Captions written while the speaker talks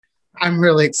I'm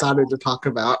really excited to talk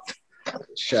about the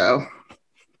show.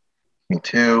 Me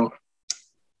too.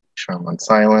 Sure, I'm on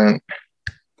silent.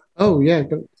 Oh yeah,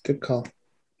 good call.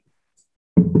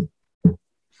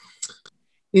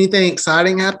 Anything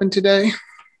exciting happened today?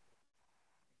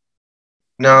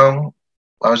 No,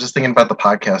 I was just thinking about the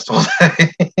podcast all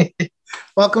day.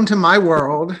 Welcome to my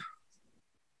world.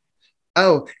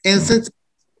 Oh, and since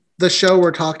the show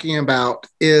we're talking about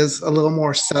is a little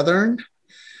more southern,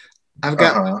 I've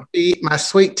got my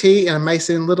sweet tea in a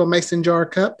little mason jar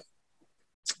cup.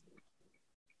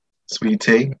 Sweet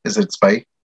tea? Is it spiked?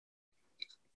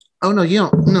 Oh no, you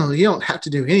don't. No, you don't have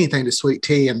to do anything to sweet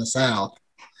tea in the South.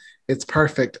 It's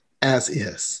perfect as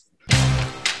is.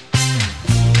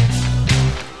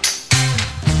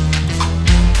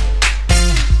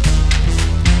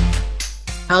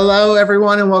 Hello,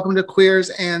 everyone, and welcome to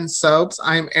Queers and Soaps.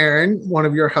 I'm Aaron, one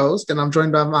of your hosts, and I'm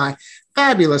joined by my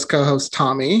fabulous co-host,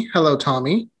 Tommy. Hello,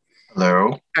 Tommy.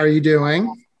 Hello. How are you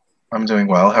doing? I'm doing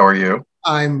well. How are you?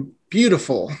 I'm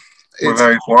beautiful. We're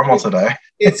very formal today.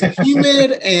 It's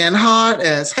humid and hot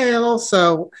as hell,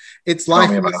 so it's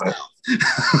life in the South.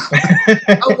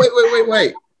 Oh,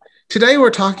 wait. Today we're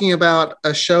talking about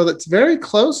a show that's very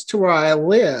close to where I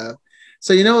live.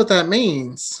 So you know what that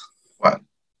means? What?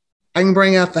 I can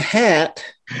bring out the hat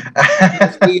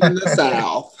and be in the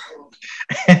South.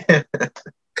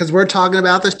 Because we're talking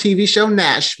about this TV show,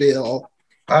 Nashville.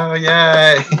 Oh,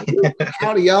 yay.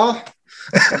 Howdy, y'all.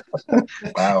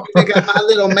 Wow. I got my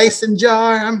little mason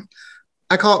jar.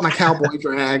 I call it my cowboy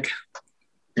drag.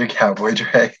 Your cowboy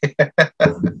drag.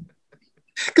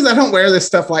 Because I don't wear this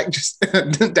stuff like just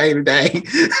day to day.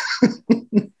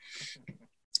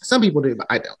 Some people do, but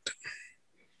I don't.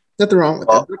 Nothing wrong with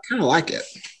it. I kind of like it.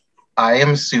 I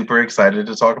am super excited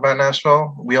to talk about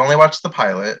Nashville. We only watched the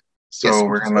pilot, so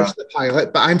we're gonna watch the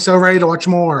pilot. But I'm so ready to watch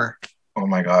more. Oh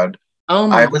my god!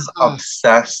 I was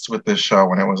obsessed with this show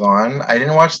when it was on. I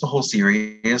didn't watch the whole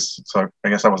series, so I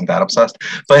guess I wasn't that obsessed.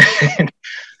 But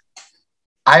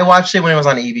I watched it when it was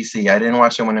on ABC. I didn't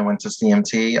watch it when it went to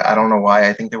CMT. I don't know why.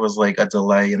 I think there was like a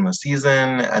delay in the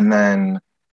season, and then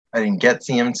I didn't get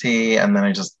CMT, and then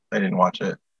I didn't watch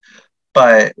it.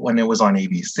 But when it was on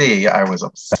ABC, I was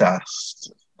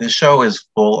obsessed. This show is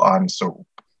full on soap.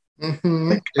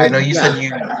 Mm-hmm. I know you said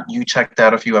you checked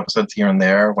out a few episodes here and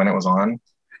there when it was on.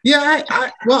 Yeah,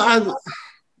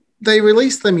 they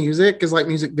released the music as like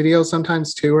music videos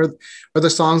sometimes too, or the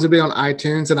songs would be on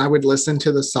iTunes, and I would listen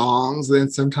to the songs, then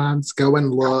sometimes go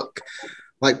and look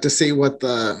like to see what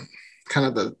the kind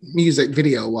of the music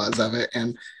video was of it.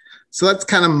 And so that's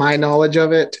kind of my knowledge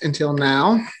of it until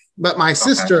now. But my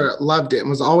sister loved it and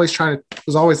was always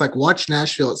like, watch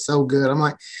Nashville. It's so good. I'm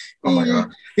like, oh my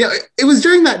God. Yeah, it was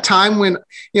during that time when,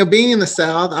 being in the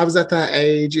South, I was at that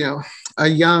age, a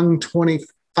young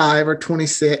 25 or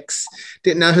 26,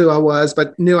 didn't know who I was,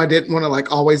 but knew I didn't want to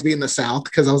like always be in the South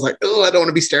because I was like, oh, I don't want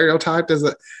to be stereotyped as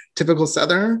a typical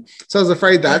Southerner. So I was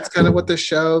afraid that's kind of what the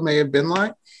show may have been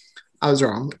like. I was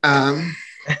wrong. I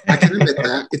can admit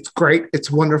that. It's great. It's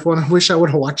wonderful. And I wish I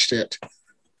would have watched it.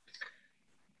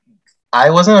 I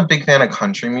wasn't a big fan of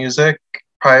country music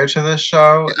prior to this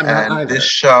show, and this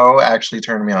show actually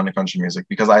turned me on to country music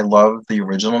because I love the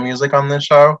original music on this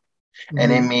show,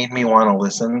 and it made me want to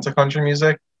listen to country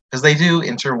music because they do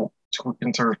intertwine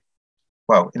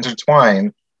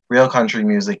real country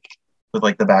music with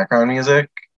like the background music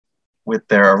with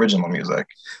their original music.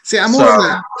 See, I'm more of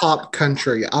the pop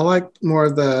country. I like more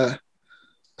of the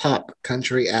pop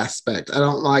country aspect. I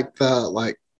don't like the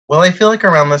like. Well, I feel like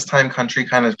around this time, country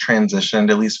kind of transitioned,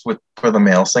 at least for the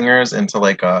male singers, into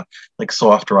like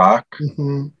soft rock.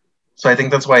 Mm-hmm. So I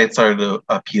think that's why it started to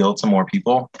appeal to more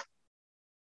people.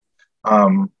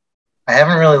 I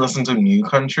haven't really listened to new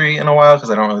country in a while because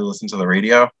I don't really listen to the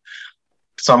radio.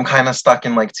 So I'm kind of stuck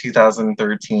in like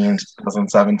 2013,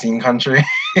 2017 country.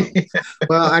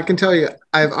 Well, I can tell you,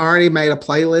 I've already made a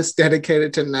playlist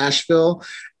dedicated to Nashville.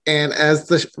 And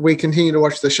as we continue to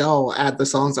watch the show, I'll add the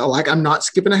songs I like. I'm not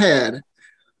skipping ahead.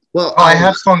 Well, I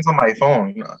have songs on my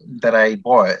phone that I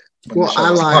bought. Well,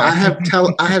 I lied.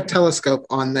 I have Telescope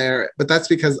on there, but that's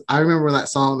because I remember that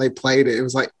song they played it. It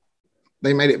was like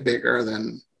they made it bigger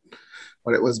than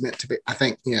what it was meant to be. I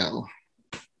think,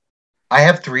 I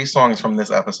have 3 songs from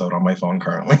this episode on my phone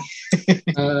currently.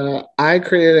 I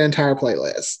created an entire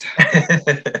playlist.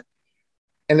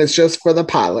 And it's just for the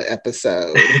pilot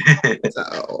episode.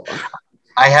 So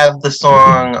I have the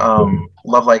song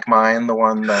 "Love Like Mine," the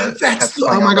one that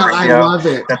oh my god, I love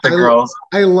it. That the girls.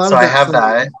 I love. So that I have song.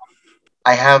 that.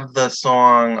 I have the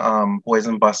song "Boys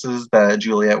and Buses" that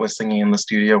Juliet was singing in the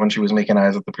studio when she was making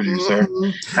eyes at the producer,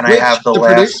 and I have the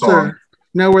last song.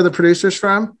 Know where the producer's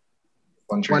from?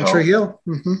 One Tree One Hill. Tree Hill.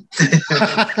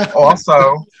 Mm-hmm.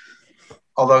 Also,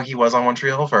 although he was on One Tree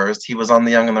Hill first, he was on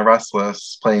The Young and the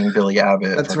Restless playing Billy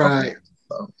Abbott That's for a couple right. years.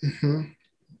 So. Mm-hmm.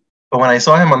 But when I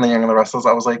saw him on The Young and the Restless,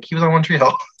 I was like, he was on One Tree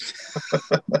Hill.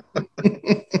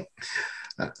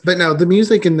 But no, the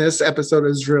music in this episode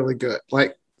is really good.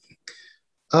 Like,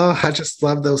 oh, I just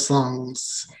love those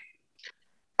songs.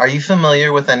 Are you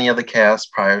familiar with any of the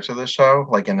cast prior to the show,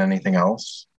 like in anything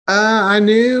else? I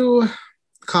knew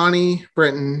Connie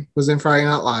Britton was in Friday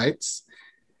Night Lights.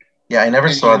 Yeah, I never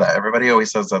And saw that. Everybody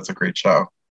always says that's a great show.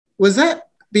 was that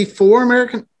before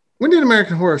American? When did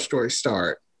American Horror Story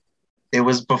start? It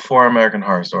was before American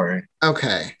Horror Story.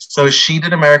 Okay. So she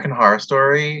did American Horror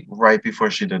Story right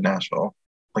before she did Nashville.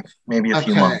 Like maybe a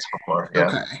few months before. Yeah.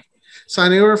 Okay. So I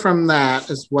knew her from that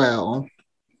as well.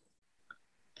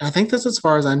 I think that's as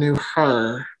far as I knew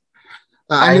her.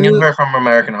 I knew her from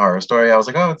American Horror Story. I was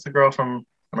like, oh, it's the girl from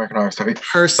American Horror Story.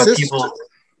 Her sister.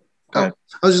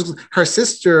 Her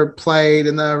sister played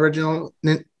in the original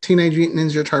Teenage Mutant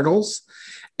Ninja Turtles,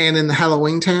 and in the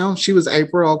Halloween Town, she was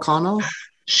April O'Connell.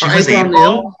 She was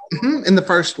April in the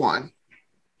first one.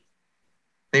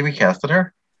 They recasted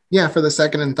her. Yeah, for the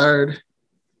second and third.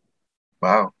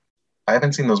 Wow. I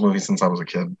haven't seen those movies since I was a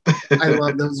kid. I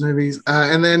love those movies.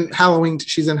 And then Halloween,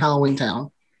 she's in Halloween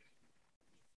Town.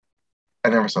 I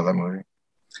never saw that movie.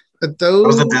 But it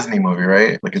was a Disney movie,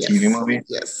 right? Like a TV movie?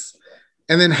 Yes.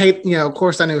 And then, of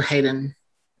course, I knew Hayden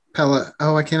Pella.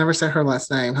 Oh, I can't ever say her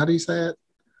last name. How do you say it?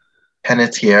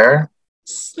 Panettiere,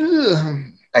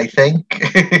 I think.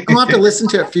 I'm going to have to listen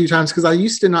to it a few times because I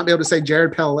used to not be able to say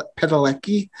Jared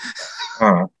Padalecki.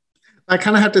 Huh. I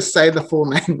kind of have to say the full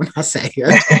name when I say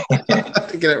it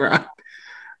to get it right.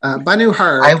 But I knew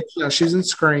her. She was in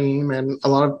Scream and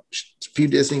a few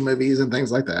Disney movies and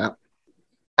things like that.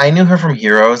 I knew her from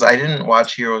Heroes. I didn't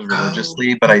watch Heroes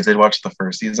religiously, but I did watch the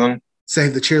first season.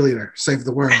 Save the cheerleader, save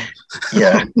the world.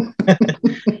 Yeah.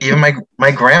 Even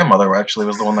my grandmother actually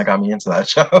was the one that got me into that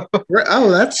show.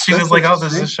 She was like, oh,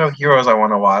 this is a show Heroes I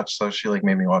want to watch. So she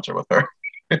made me watch it with her.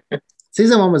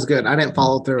 Season 1 was good. I didn't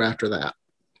follow through after that.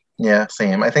 Yeah,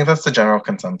 same. I think that's the general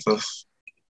consensus.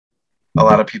 A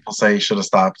lot of people say you should have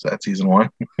stopped at season 1.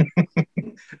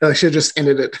 I should have just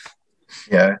ended it.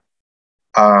 Yeah.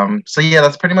 So yeah,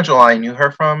 that's pretty much all I knew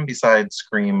her from besides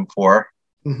Scream 4.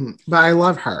 Mm-hmm. But I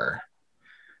love her.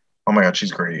 Oh my God,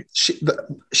 she's great.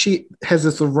 She has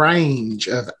this range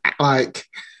of like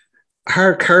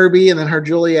her Kirby and then her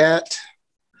Juliet.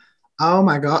 Oh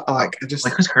my God.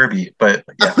 Who's Kirby? But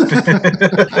yeah.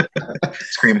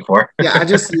 Scream 4. Yeah, I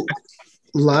just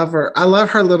love her. I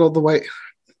love her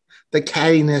the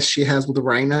cattiness she has with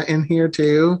Raina in here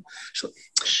too.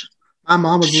 My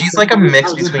mom was. She's like a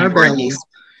mix between Britney.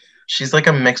 She's like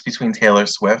a mix between Taylor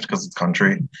Swift because it's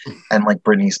country and like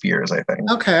Britney Spears, I think.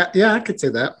 Okay, yeah, I could say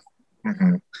that.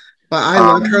 Mm-hmm. But I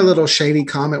love her little shady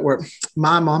comment where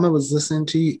my mama was listening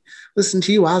to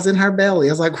you while I was in her belly.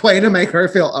 I was like, way to make her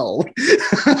feel old.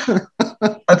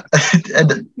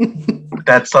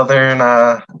 That Southern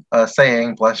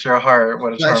saying, bless your heart,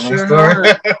 what a charming story.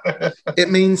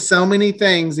 It means so many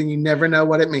things and you never know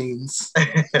what it means.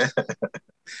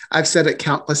 I've said it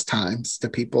countless times to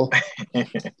people.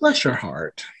 Bless your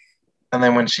heart. And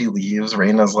then when she leaves,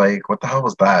 Raina's like, what the hell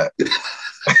was that?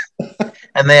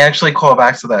 And they actually call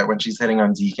back to that when she's hitting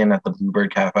on Deacon at the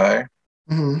Bluebird Cafe.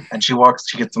 Mm-hmm. And she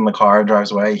gets in the car,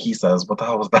 drives away. He says, what the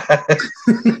hell was that?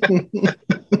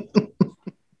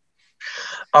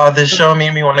 This show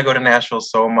made me want to go to Nashville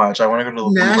so much. I want to go to the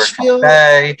Bluebird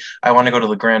Cafe. I want to go to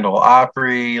the Grand Ole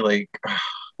Opry.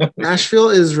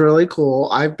 Nashville is really cool.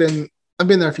 I've been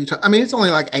there a few times. I mean, it's only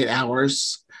like 8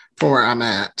 hours from where I'm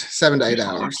at. 7 to 8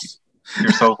 hours.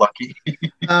 You're so lucky.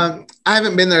 I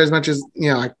haven't been there as much as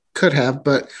I could have,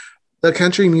 but the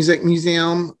Country Music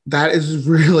Museum, that is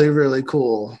really, really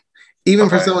cool. Even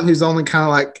for someone who's only kind of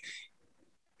like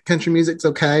country music's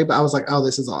okay, but I was like, oh,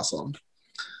 this is awesome.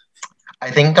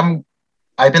 I've been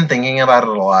thinking about it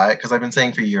a lot because I've been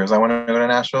saying for years I want to go to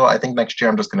Nashville. I think next year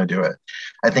I'm just going to do it.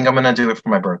 I think I'm going to do it for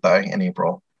my birthday in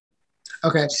April.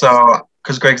 Okay. So,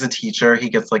 because Greg's a teacher, he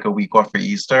gets like a week off for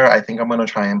Easter. I think I'm going to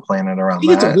try and plan it around that. He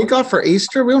gets a week off for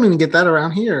Easter? We don't even get that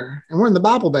around here. And we're in the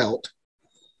Bible Belt.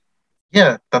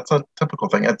 Yeah, that's a typical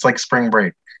thing. It's like spring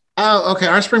break. Oh, okay.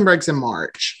 Our spring break's in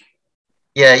March.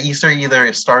 Yeah, Easter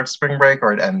either starts spring break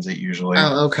or it ends it usually.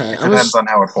 Oh, okay. It depends on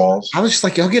how it falls. I was just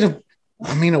like, y'all get a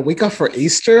week off for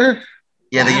Easter?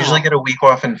 Yeah, they usually get a week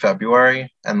off in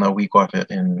February and the week off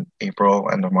in April,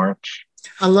 end of March.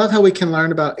 I love how we can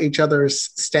learn about each other's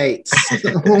states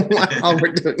while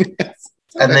we're doing this.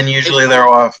 And then usually they're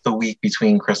off the week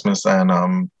between Christmas and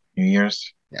New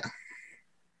Year's. Yeah.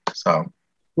 So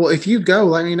Well, if you go,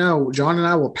 let me know. John and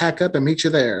I will pack up and meet you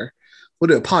there. We'll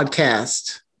do a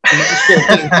podcast.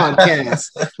 Nashville King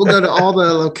podcast. We'll go to all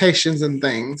the locations and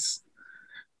things.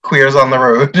 Queers on the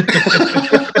road.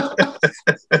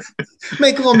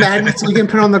 Make little magnets we can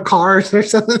put on the cars or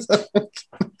something.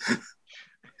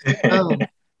 Oh.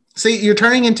 See, you're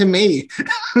turning into me.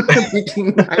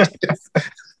 Making ideas.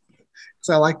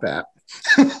 So I like that.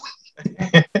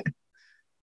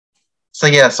 So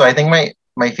I think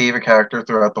my favorite character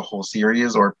throughout the whole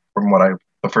series, or from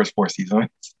the first 4 seasons,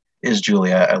 is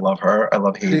Julia. I love her. I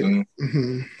love Hayden.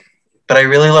 Mm-hmm. But I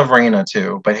really love Raina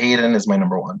too. But Hayden is my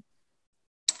number 1.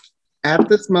 At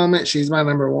this moment, she's my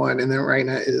number 1, and then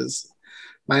Raina is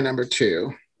my number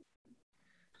 2.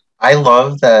 I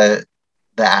love that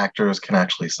the actors can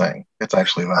actually sing. It's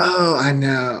actually that. Oh, I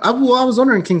know. I was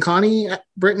wondering, can Connie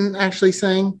Britton actually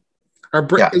sing? Or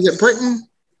Yes. Is it Britton?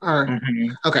 Or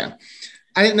Mm-hmm. Okay.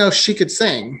 I didn't know if she could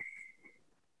sing.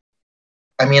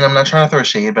 I mean, I'm not trying to throw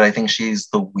shade, but I think she's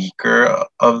the weaker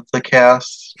of the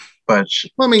cast. But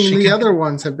Well, I mean, the other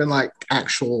ones have been like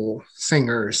actual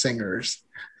singers.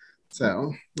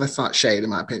 So that's not shade, in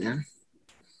my opinion.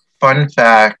 Fun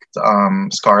fact,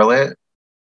 Scarlett,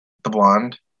 the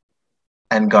blonde,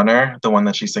 and Gunnar, the one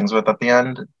that she sings with at the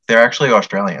end, they're actually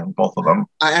Australian, both of them.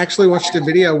 I actually watched a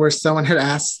video where someone had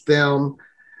asked them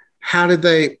how did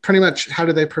they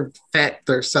perfect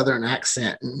their Southern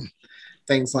accent and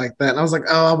things like that. And I was like,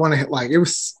 oh, I want to hit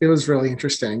it was really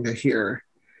interesting to hear.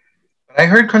 I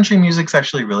heard country music's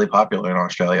actually really popular in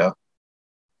Australia.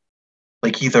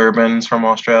 Like Keith Urban's from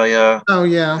Australia. Oh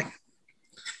yeah.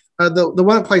 The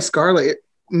one that plays Scarlett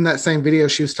in that same video,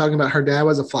 she was talking about her dad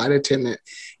was a flight attendant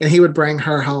and he would bring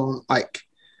her home like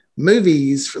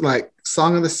movies for, like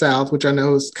Song of the South, which I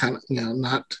know is kind of,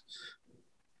 not,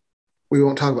 we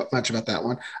won't talk about much about that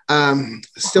one.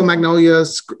 Still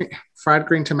Magnolias, Fried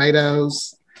Green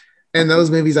Tomatoes, and those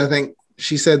movies. I think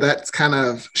she said that's kind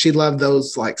of, she loved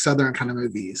those like Southern kind of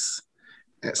movies.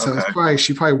 So okay.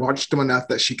 She probably watched them enough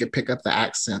that she could pick up the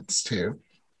accents too.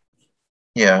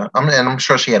 Yeah, I'm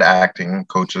sure she had acting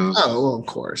coaches. Oh, well, of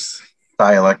course.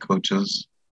 Dialect coaches.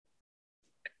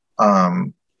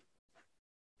 Do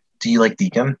you like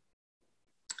Deacon?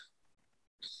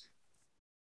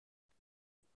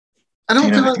 I don't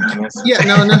feel like,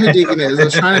 I know who Deacon is. I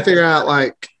was trying to figure out,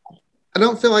 like, I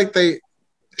don't feel like they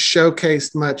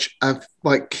showcased much of,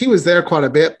 like, he was there quite a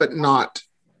bit, but not,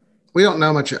 we don't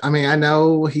know much. I mean, I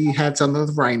know he had something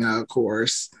with Raina, of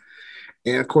course.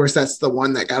 And of course, that's the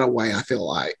one that got away, I feel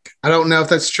like. I don't know if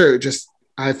that's true. Just,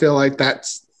 I feel like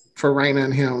that's for Raina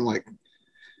and him, like.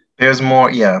 There's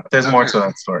more, there's more to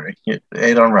that story. It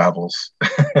unravels.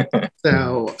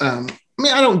 So, I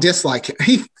mean, I don't dislike him.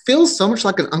 He feels so much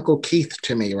like an Uncle Keith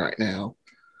to me right now.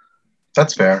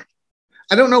 That's fair.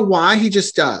 I don't know why, he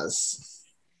just does.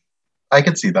 I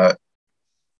could see that.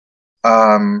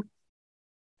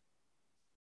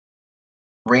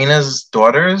 Raina's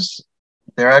daughters,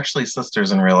 they're actually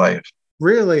sisters in real life.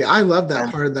 Really? I love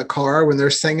that part of the car when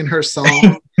they're singing her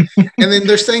song. And then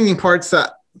they're singing parts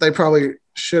that they probably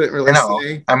shouldn't really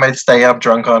say. I might stay up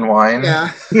drunk on wine.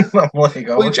 Yeah. I'm like,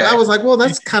 Which I was like, well,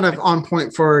 that's kind of on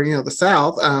point for, the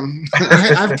South. I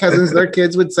have cousins, their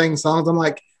kids would sing songs. I'm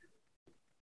like,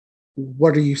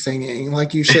 what are you singing?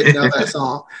 Like, you shouldn't know that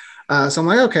song. So I'm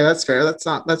like, okay, that's fair.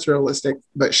 That's realistic.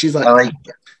 But she's like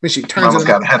when she turns Mama's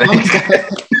got a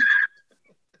headache.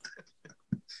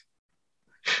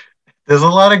 There's a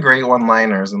lot of great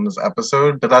one-liners in this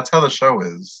episode, but that's how the show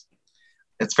is.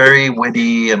 It's very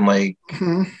witty and like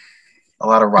a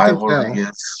lot of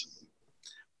rivalries.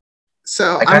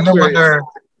 So I kind of wonder.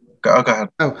 Go ahead.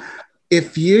 Oh,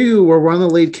 if you were one of the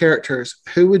lead characters,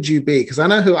 who would you be? Because I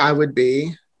know who I would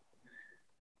be.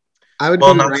 I would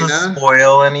be not Raina. To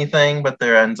spoil anything, but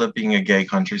there ends up being a gay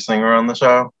country singer on the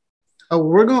show. Oh,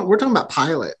 we're talking about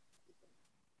pilot.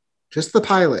 Just the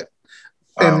pilot.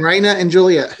 And Raina and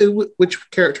Julia,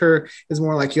 which character is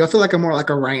more like you? I feel like I'm more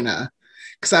like a Raina.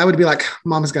 Because I would be like,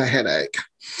 Mama's got a headache.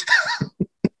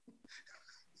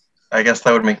 I guess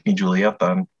that would make me Juliet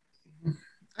then.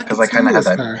 Because I kind of have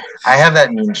that. I have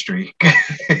that mean streak.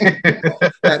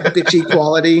 That bitchy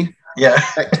quality. Yeah.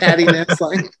 That cattiness.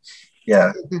 Like.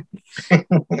 Yeah.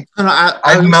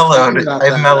 I've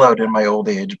mellowed in my old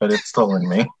age, but it's still in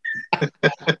me.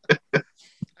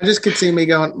 I just could see me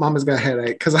going, Mama's got a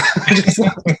headache. Because I just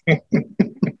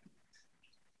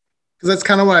because that's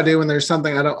kind of what I do when there's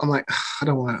something I don't want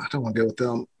to deal with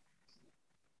them.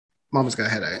 Mama's got a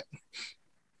headache.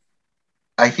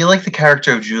 I feel like the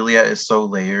character of Julia is so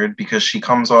layered because she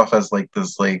comes off as like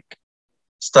this like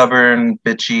stubborn,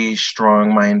 bitchy,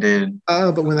 strong-minded.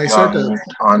 But when they start to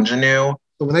ingenue,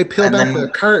 But when they peel And back then the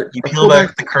curtain, you peel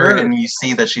back the curtain and you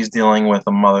see that she's dealing with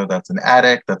a mother that's an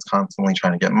addict that's constantly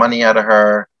trying to get money out of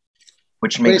her,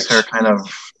 which makes her kind of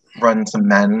run to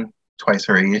men twice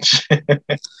her age.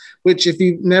 Which, if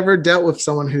you've never dealt with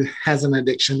someone who has an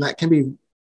addiction, that can be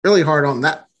really hard on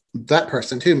that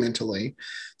person too, mentally.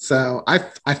 So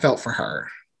I felt for her.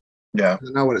 Yeah.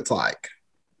 I know what it's like.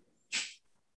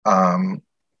 Um,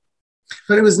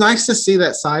 but it was nice to see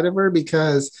that side of her,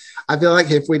 because I feel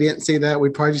like if we didn't see that,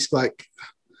 we'd probably just like,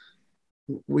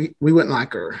 we wouldn't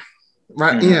like her.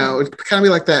 Right. Mm-hmm. You know, it'd kind of be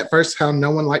like that first, how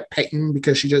no one liked Peyton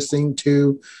because she just seemed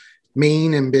too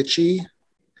mean and bitchy.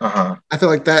 Uh-huh. I feel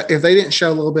like that if they didn't show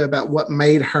a little bit about what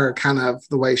made her kind of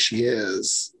the way she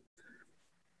is,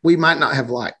 we might not have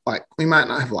liked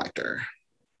her.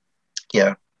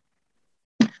 Yeah.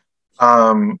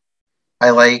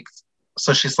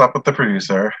 So she slept with the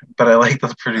producer, but I like that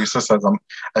the producer says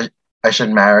I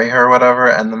should marry her or whatever,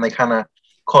 and then they kind of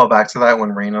call back to that when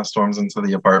Raina storms into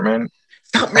the apartment.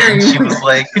 Stop marrying. She was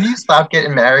like, "Can you stop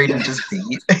getting married and just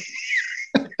date?"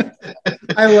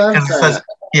 I love that. He says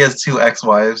he has 2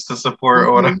 ex-wives to support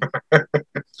or whatever.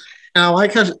 And I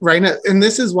like how Raina, and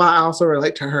this is why I also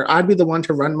relate to her. I'd be the one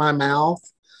to run my mouth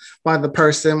while the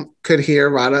person could hear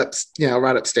right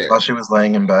upstairs. While she was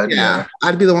laying in bed. Yeah.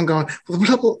 I'd be the one going,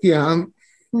 yeah.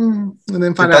 And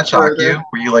then find Did out. that shock you?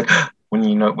 Were you like, when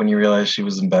you realized she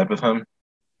was in bed with him?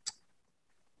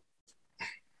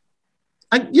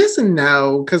 Yes and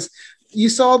no, because you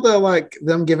saw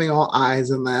them giving all eyes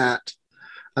in that.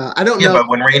 I don't know. Yeah, but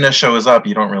when Raina shows up,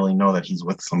 you don't really know that he's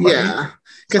with somebody. Yeah,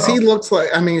 because he looks like,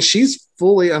 she's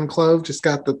fully unclothed, just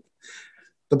got the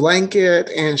blanket,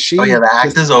 and she. Oh yeah, the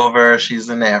act is over. She's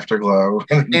in the afterglow,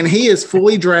 and he is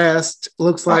fully dressed.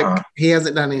 Looks like he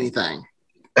hasn't done anything.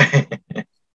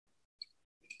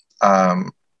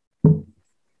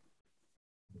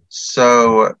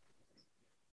 So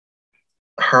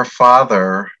her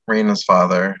father, Raina's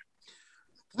father.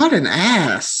 What an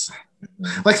ass.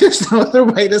 Like, there's no other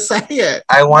way to say it.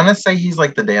 I want to say he's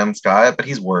like the Dan Scott, but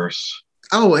he's worse.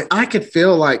 Oh, I could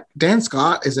feel like Dan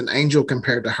Scott is an angel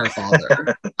compared to her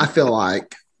father. I feel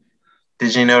like.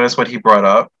 Did you notice what he brought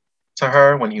up to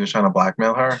her when he was trying to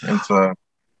blackmail her into?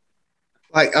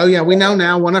 Like, oh yeah, we know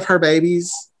now one of her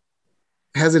babies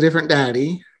has a different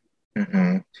daddy.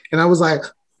 Mm-hmm. And I was like,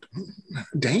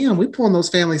 damn, we pulling those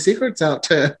family secrets out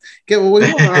to get what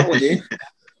we want, aren't we?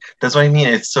 That's what I mean.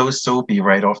 It's so soapy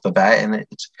right off the bat, and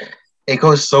it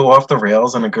goes so off the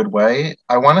rails in a good way.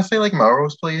 I want to say like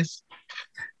Melrose Place,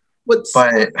 but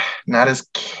not as.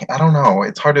 I don't know.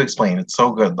 It's hard to explain. It's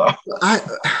so good though.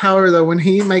 However, though, when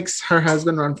he makes her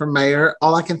husband run for mayor,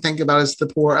 all I can think about is the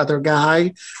poor other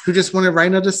guy who just wanted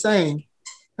Raina to sing.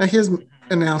 His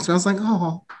announcement, I was like,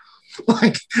 oh,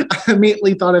 like I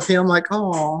immediately thought of him, like,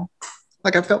 oh,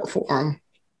 like I felt for him.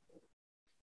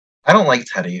 I don't like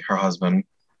Teddy, her husband.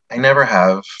 I never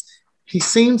have. He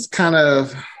seems kind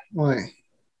of like.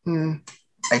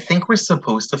 I think we're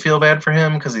supposed to feel bad for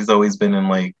him because he's always been in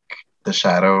like the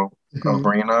shadow of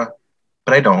Raina,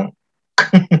 but I don't.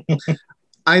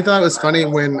 I thought it was funny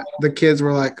when the kids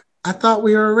were like, "I thought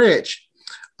we were rich,"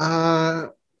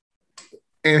 and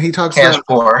he talks about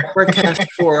poor. We're cash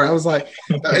poor. I was like,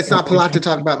 it's not polite to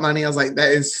talk about money. I was like,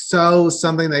 that is so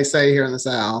something they say here in the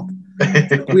South.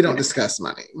 We don't discuss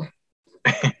money.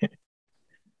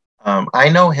 I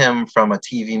know him from a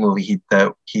TV movie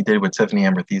that he did with Tiffany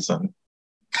Amber Thiessen.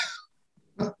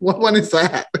 What one is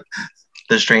that?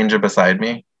 The Stranger Beside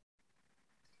Me.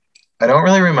 I don't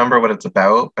really remember what it's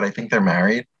about, but I think they're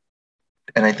married.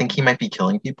 And I think he might be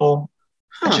killing people.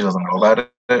 And she doesn't know about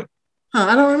it.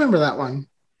 I don't remember that one.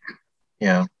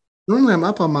 Yeah. Normally I'm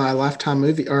up on my Lifetime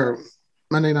movie or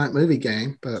Monday night movie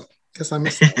game, but I guess I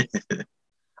missed it.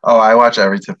 Oh, I watch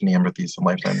every Tiffany Amber Thiessen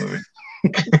Lifetime movie.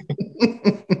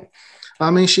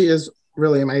 She is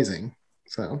really amazing.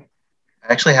 So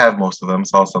I actually have most of them,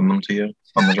 so I'll send them to you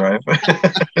on the drive.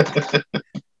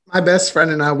 My best friend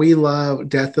and I, we love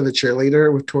Death of a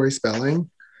Cheerleader with Tori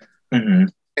Spelling. Mm-hmm.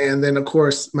 And then, of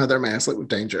course, Mother May I Sleep with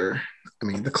Danger.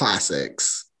 The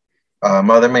classics.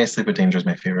 Mother May I Sleep with Danger is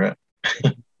my favorite.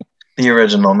 The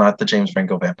original, not the James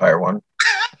Franco vampire one.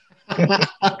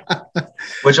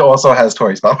 Which also has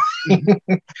Tori Spelling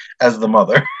as the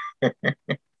mother.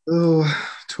 Oh,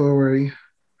 Tori.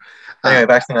 Anyway,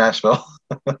 back to Nashville.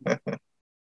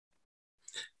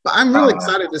 But I'm really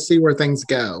excited to see where things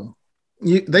go.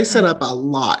 They set up a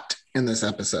lot in this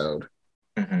episode.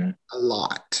 Mm-hmm. A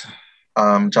lot.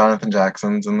 Jonathan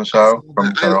Jackson's in the show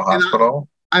from General Hospital.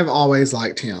 I've always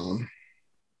liked him.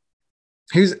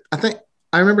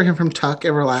 I remember him from Tuck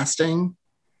Everlasting.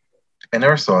 I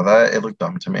never saw that. It looked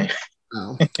dumb to me.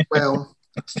 Oh, well,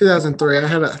 It's 2003.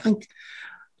 I think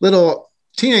little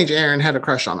teenage Aaron had a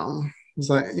crush on him. It was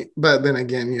like, but then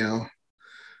again, he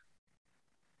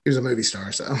was a movie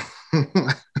star, so.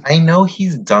 I know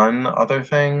he's done other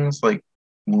things like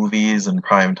movies and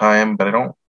prime time, but I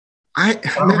don't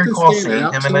nothing recall stand seeing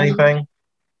out him to in me. anything.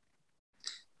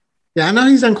 Yeah, I know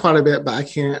he's done quite a bit, but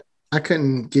I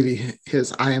couldn't give you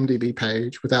his IMDb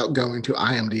page without going to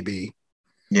IMDb.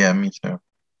 Yeah, me too.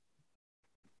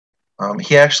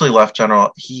 He actually left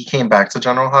General. He came back to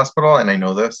General Hospital, and I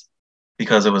know this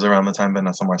because it was around the time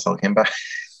Vanessa Marcel came back.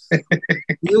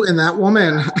 You and that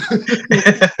woman.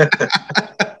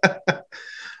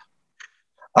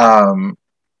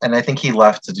 And I think he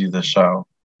left to do the show.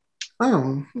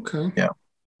 Oh, okay. Yeah.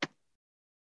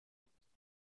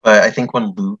 But I think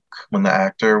when the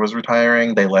actor was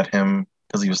retiring, they let him,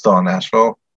 because he was still in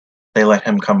Nashville, they let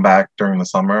him come back during the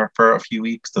summer for a few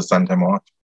weeks to send him off.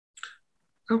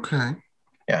 Okay.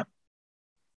 Yeah.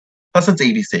 Plus, it's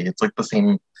ABC. It's like the same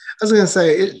I was gonna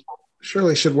say it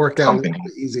surely should work out a little company.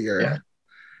 bit easier. Yeah.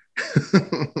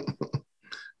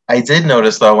 I did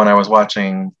notice, though, when I was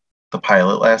watching the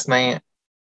pilot last night,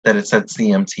 that it said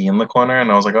CMT in the corner,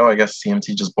 and I was like, oh, I guess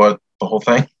CMT just bought the whole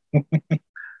thing.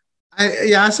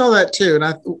 I saw that too, and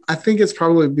I think it's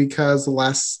probably because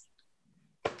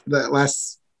that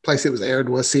last place it was aired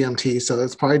was CMT, so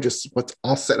it's probably just what's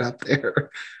all set up there.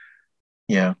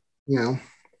 Yeah. You know.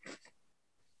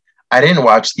 I didn't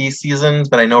watch these seasons,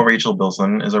 but I know Rachel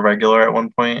Bilson is a regular at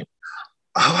one point.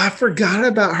 Oh, I forgot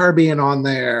about her being on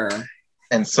there.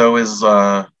 And so is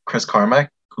Chris Carmack,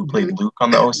 who played Luke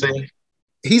on the OC.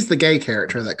 He's the gay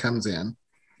character that comes in.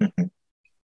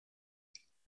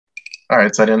 All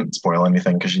right, so I didn't spoil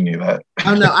anything because you knew that.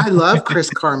 Oh no, I love Chris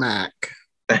Carmack.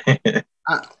 I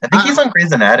think he's on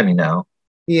Grey's Anatomy now.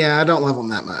 Yeah, I don't love him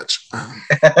that much.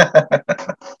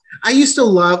 I used to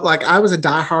love, like, I was a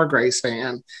diehard Grey's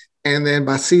fan, and then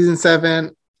by season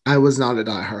 7, I was not a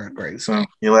diehard Grey's fan.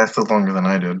 You lasted longer than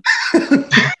I did.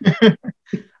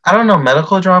 I don't know.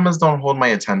 Medical dramas don't hold my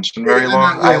attention very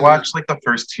long. I watched like the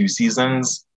first 2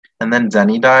 seasons, and then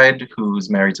Denny died, who's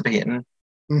married to Peyton.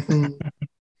 Mm-hmm.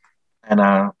 And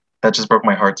that just broke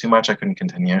my heart too much. I couldn't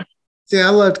continue. See,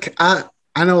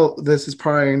 I know this is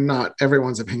probably not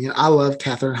everyone's opinion. I love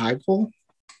Katherine Heigl.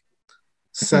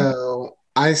 So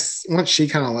once she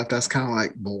kind of left, I was kind of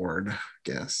like bored, I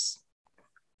guess.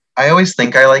 I always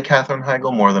think I like Katherine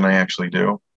Heigl more than I actually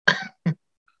do.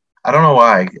 I don't know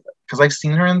why, because I've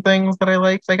seen her in things that I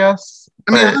liked, I guess.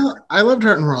 I mean, I loved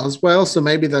her in Roswell, so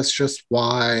maybe that's just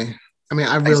why. I mean,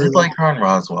 I really did like her in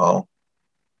Roswell.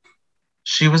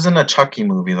 She was in a Chucky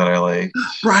movie that I liked.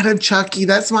 Bride of Chucky,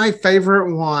 that's my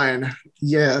favorite one.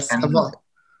 Yes. And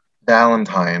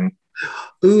Valentine.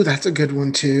 Ooh, that's a good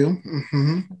one too.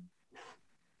 Mm-hmm.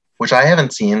 Which I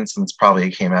haven't seen since probably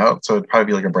it came out, so it'd probably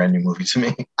be like a brand new movie to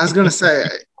me. I was gonna say,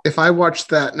 if I watched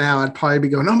that now, I'd probably be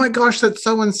going, "Oh my gosh, that's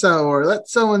so and so," or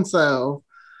 "That's so and so,"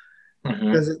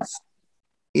 because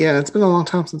it's been a long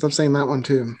time since I've seen that one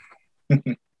too.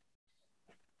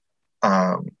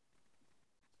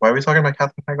 Why are we talking about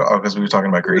Katherine Heigl? Oh, because we were talking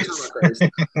about Grace.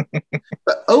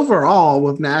 But overall,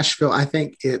 with Nashville, I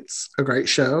think it's a great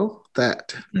show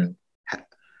that had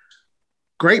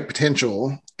great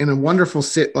potential in a wonderful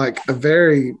city, like a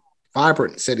very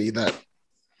vibrant city that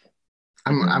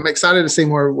I'm excited to see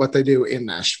more of what they do in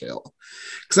Nashville.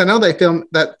 Because I know they filmed,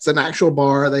 that's an actual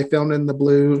bar. They filmed in the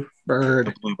Bluebird.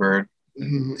 The Bluebird.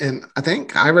 And I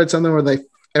think I read something where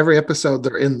every episode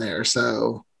they're in there.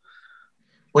 So.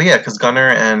 Well, yeah, because Gunnar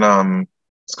and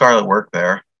Scarlett work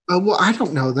there. Oh, well, I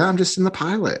don't know that. I'm just in the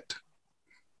pilot.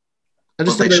 I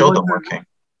just they showed them working.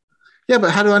 Yeah,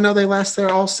 but how do I know they last there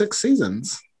all 6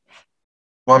 seasons?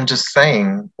 Well, I'm just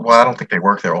saying. Well, I don't think they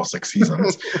work there all 6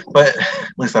 seasons, but at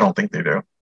least I don't think they do.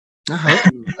 I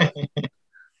hope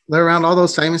they're around all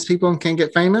those famous people and can't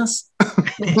get famous.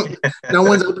 No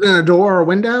one's opening a door or a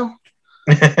window.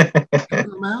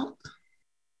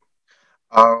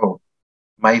 Oh.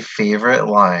 My favorite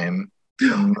line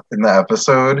in the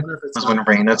episode was when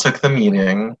Raina took the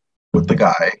meeting with the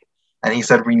guy and he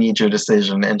said, "We need your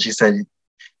decision." And she said,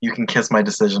 "You can kiss my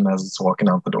decision," as it's walking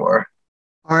out the door.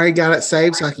 I already got it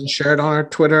saved so I can share it on our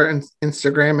Twitter and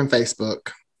Instagram and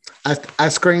Facebook. I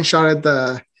screenshotted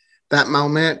that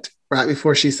moment right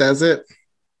before she says it.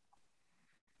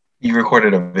 You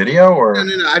recorded a video or?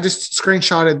 No. I just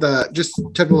screenshotted just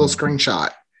took a little screenshot.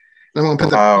 I'm going to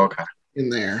put that in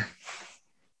there.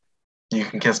 You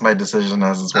can kiss my decision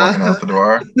as it's walking out the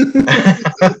door.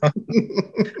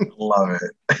 Love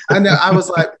it. I know. I was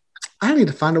like, I need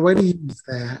to find a way to use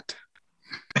that.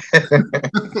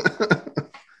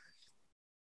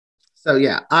 So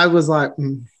yeah, I was like,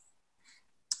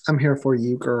 I'm here for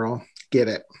you, girl. Get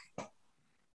it.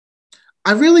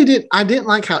 I didn't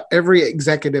like how every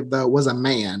executive though was a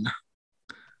man.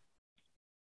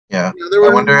 Yeah. There I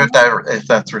were, wonder if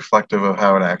that's reflective of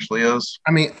how it actually is.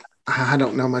 I mean, I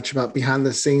don't know much about behind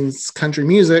the scenes country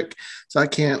music, so I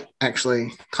can't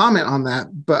actually comment on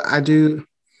that. But I do.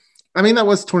 I mean, that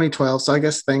was 2012, so I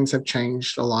guess things have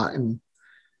changed a lot in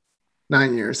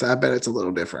 9 years. I bet it's a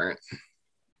little different.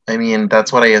 I mean,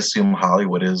 that's what I assume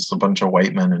Hollywood is, a bunch of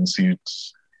white men in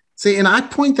suits. See, and I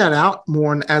point that out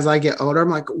more as I get older. I'm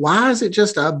like, why is it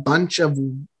just a bunch of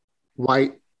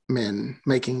white men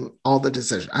making all the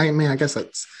decisions? I mean, I guess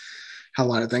that's how a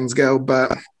lot of things go,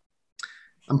 but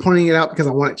I'm pointing it out because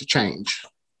I want it to change.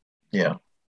 Yeah.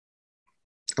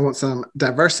 I want some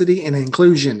diversity and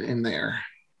inclusion in there.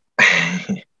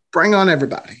 Bring on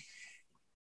everybody.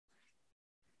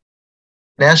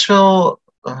 Nashville,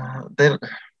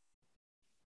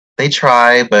 they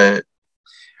try, but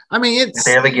I mean, if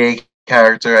they have a gay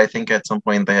character, I think at some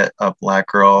point a black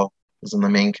girl was in the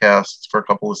main cast for a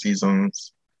couple of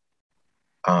seasons.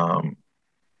 But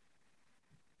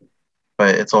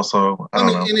it's also I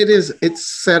don't know. And it's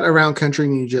set around country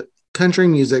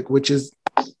music, which is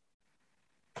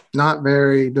not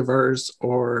very diverse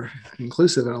or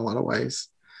inclusive in a lot of ways.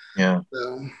 Yeah.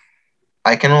 So,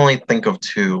 I can only think of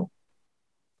two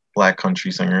black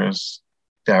country singers,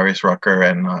 Darius Rucker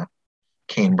and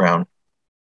Kane Brown.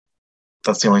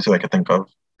 That's the only two I could think of.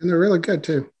 and they're really good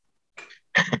too.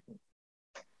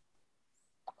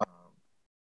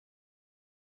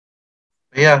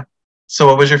 Yeah. So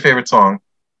what was your favorite song?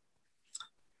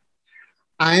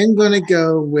 I'm going to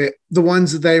go with the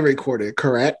ones that they recorded,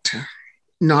 correct?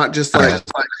 Not just like,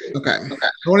 okay.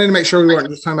 I wanted to make sure we weren't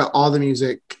just talking about all the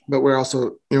music, but we're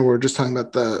also, we're just talking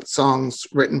about the songs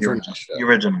written for Nashville. The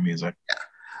original music.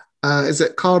 Yeah. Is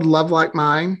it called Love Like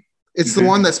Mine? It's the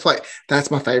one that's played. That's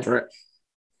my favorite.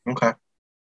 Okay.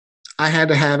 I had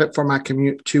to have it for my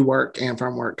commute to work and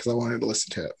from work because I wanted to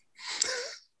listen to it.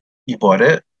 You bought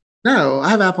it? No, I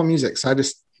have Apple Music, so I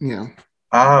just,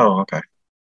 Oh, okay.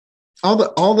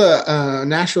 All the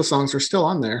Nashville songs are still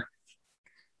on there.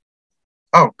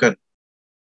 Oh, good.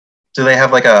 Do they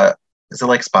have is it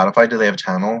like Spotify? Do they have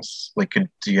channels?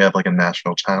 Do you have like a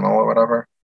Nashville channel or whatever?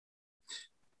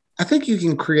 I think you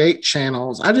can create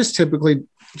channels. I just typically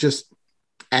just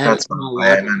add it to my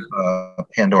library.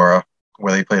 Pandora,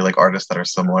 where they play like artists that are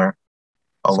similar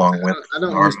along with. I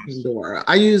don't use Pandora.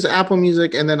 I use Apple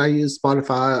Music and then I use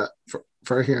Spotify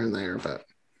for here and there. But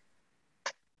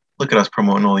look at us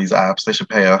promoting all these apps. They should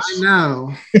pay us. I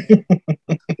know.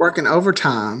 Working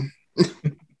overtime.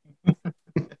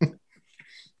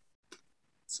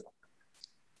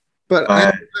 But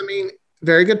I mean,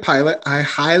 very good pilot. I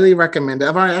highly recommend it.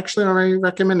 I've actually already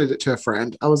recommended it to a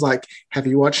friend. I was like, have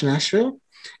you watched Nashville?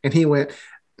 And he went,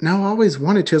 no, I always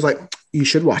wanted to. I was like, you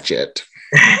should watch it.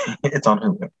 It's on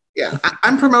Hulu. Yeah.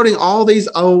 I'm promoting all these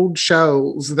old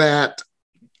shows that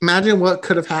imagine what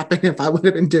could have happened if I would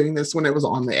have been doing this when it was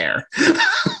on the air.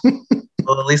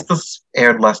 Well, at least this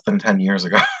aired less than 10 years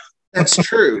ago. That's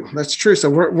true. That's true. So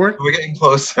we're getting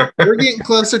closer. We're getting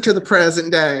closer to the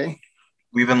present day.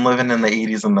 We've been living in the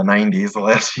 80s and the 90s the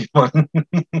last few months.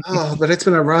 Oh, but it's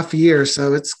been a rough year,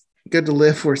 so it's good to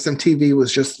live where some TV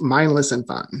was just mindless and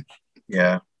fun.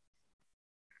 Yeah.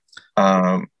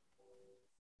 I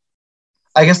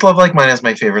guess Love Like Mine is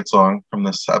my favorite song from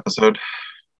this episode.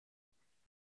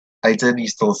 I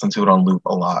used to listen to it on loop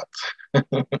a lot.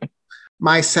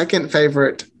 My second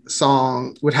favorite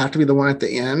song would have to be the one at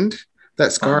the end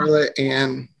that Scarlett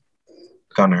and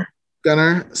Gunner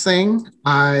sing.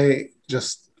 I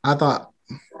thought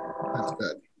that's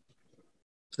good.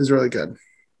 It was really good.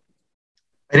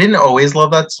 I didn't always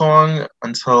love that song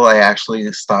until I actually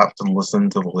stopped and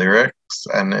listened to the lyrics,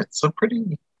 and it's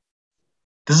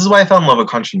this is why I fell in love with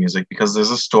country music, because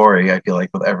there's a story, I feel like,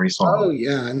 with every song. Oh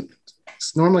yeah, and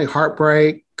it's normally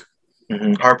heartbreak.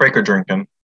 Heartbreak or drinking.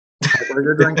 Heartbreak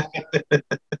or drinking.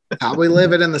 How we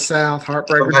live it in the South,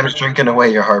 heartbreak. Sometimes drinking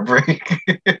away your heartbreak.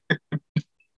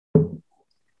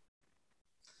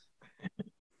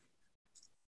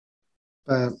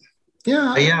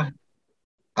 Yeah.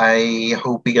 I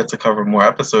hope we get to cover more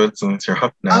episodes since you're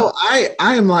up now. Oh,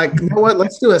 I am like, you know what?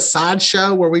 Let's do a side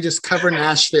show where we just cover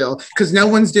Nashville because no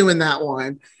one's doing that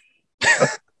one.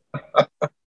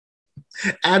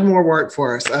 Add more work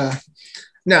for us.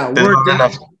 No, there's not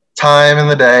enough time in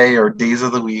the day or days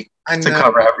of the week to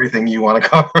cover everything you want to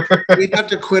cover. We'd have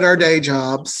to quit our day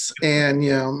jobs, and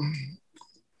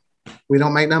we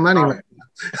don't make no money right now.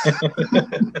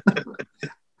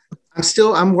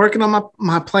 I'm working on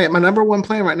my plan. My number one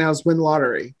plan right now is win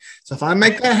lottery. So if I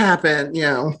make that happen,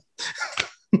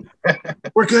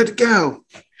 We're good to go.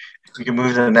 We can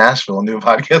move to Nashville and do a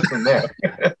podcast from there.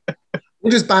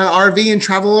 We'll just buy an RV and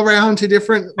travel around to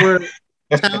different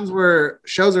towns where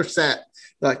shows are set.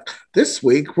 Like this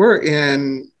week, we're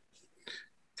in, I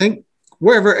think,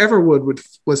 wherever Everwood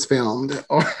was filmed.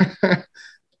 Or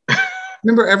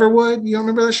remember Everwood? You don't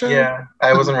remember the show? Yeah,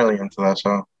 I wasn't really into that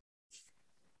show.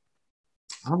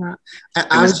 All right.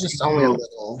 I was just only a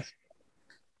little.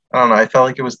 I don't know. I felt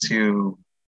like it was too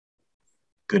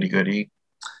goody-goody.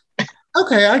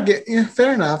 Okay, I get you.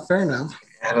 Fair enough. It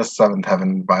had a Seventh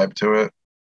Heaven vibe to it.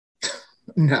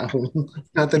 No,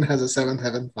 nothing has a Seventh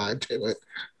Heaven vibe to it.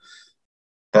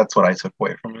 That's what I took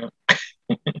away from it.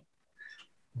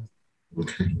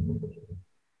 Okay.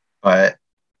 But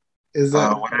is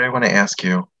that what did I want to ask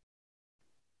you?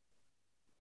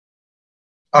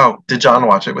 Oh, did John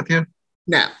watch it with you?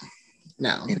 No.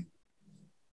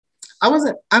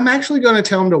 I'm actually going to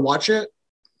tell him to watch it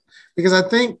because I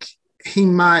think he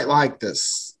might like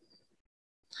this.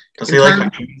 Does he like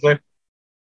country music?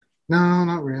 No,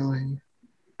 not really.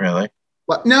 Really?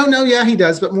 Well, no, yeah, he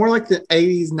does, but more like the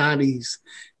 80s, 90s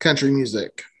country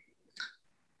music.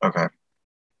 Okay.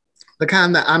 The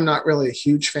kind that I'm not really a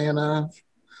huge fan of.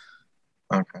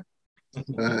 Okay.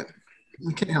 But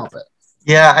I can't help it.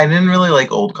 Yeah, I didn't really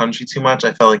like old country too much.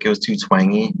 I felt like it was too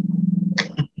twangy.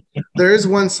 There is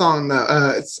one song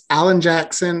though. It's Alan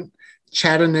Jackson,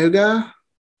 Chattanooga.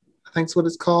 I think that's what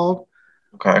it's called.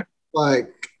 Okay.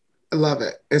 Like, I love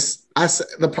it.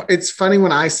 It's funny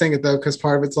when I sing it though, because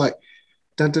part of it's like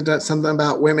dun, dun, dun, something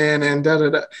about women and da da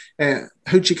da and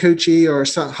hoochie coochie or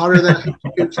something hotter than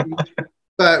hoochie coochie.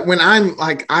 But when I'm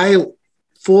like, I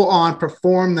full on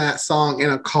perform that song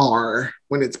in a car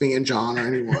when it's me and John or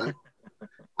anyone.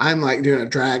 I'm like doing a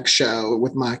drag show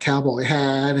with my cowboy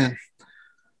hat and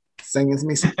singing to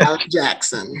me some Alan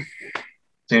Jackson.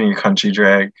 Doing your country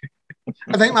drag.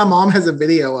 I think my mom has a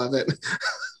video of it.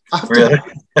 Really?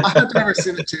 I'll have to ever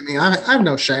send it to me. I have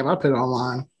no shame. I'll put it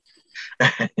online.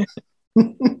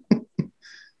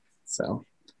 So,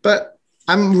 but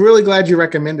I'm really glad you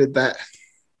recommended that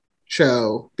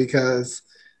show because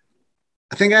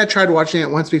I think I tried watching it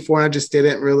once before and I just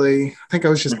didn't really. I think I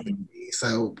was just busy,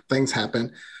 so things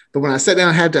happen. But when I sat down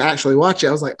and had to actually watch it,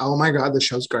 I was like, oh my God, this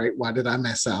show's great. Why did I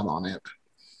miss out on it?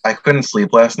 I couldn't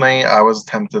sleep last night. I was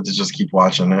tempted to just keep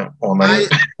watching it all night.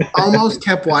 I almost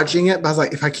kept watching it, but I was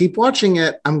like, if I keep watching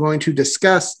it, I'm going to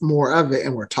discuss more of it.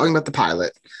 And we're talking about the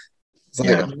pilot. It's like,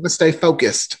 I'm going to stay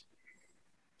focused.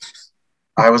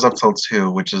 I was up till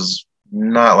 2, which is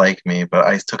not like me, but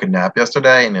I took a nap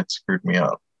yesterday and it screwed me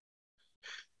up.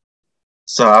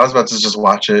 So I was about to just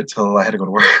watch it till I had to go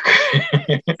to work.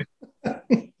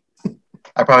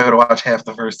 I probably would have watched half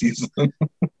the first season.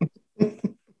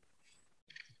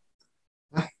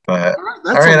 But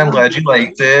all right, I'm glad you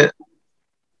liked it.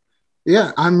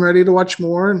 Yeah, I'm ready to watch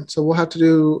more. So we'll have to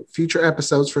do future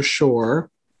episodes for sure.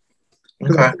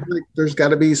 Okay. I feel like there's got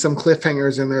to be some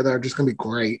cliffhangers in there that are just going to be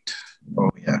great.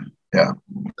 Oh, yeah.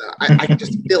 I can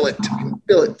just feel it.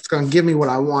 It's going to give me what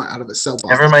I want out of a soap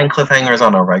opera. Never mind cliffhangers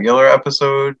on a regular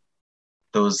episode.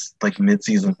 Those like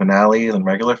mid-season finales and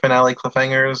regular finale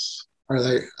cliffhangers. Are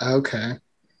they? Okay.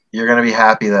 You're going to be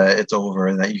happy that it's over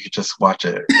and that you could just watch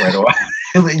it right away.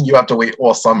 You have to wait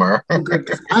all summer.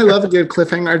 I love a good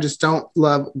cliffhanger. I just don't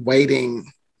love waiting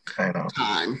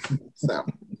time. So,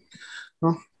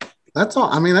 well, that's all.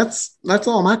 I mean, that's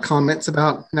all my comments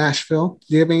about Nashville.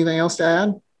 Do you have anything else to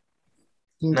add?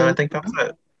 No, I think that's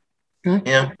it.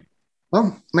 Okay. Yeah.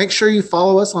 Well, make sure you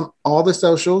follow us on all the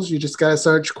socials. You just got to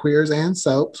search Queers and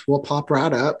Soaps. We'll pop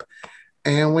right up.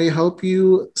 And we hope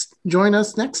you join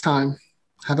us next time.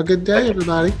 Have a good day,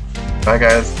 everybody. Bye,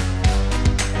 guys.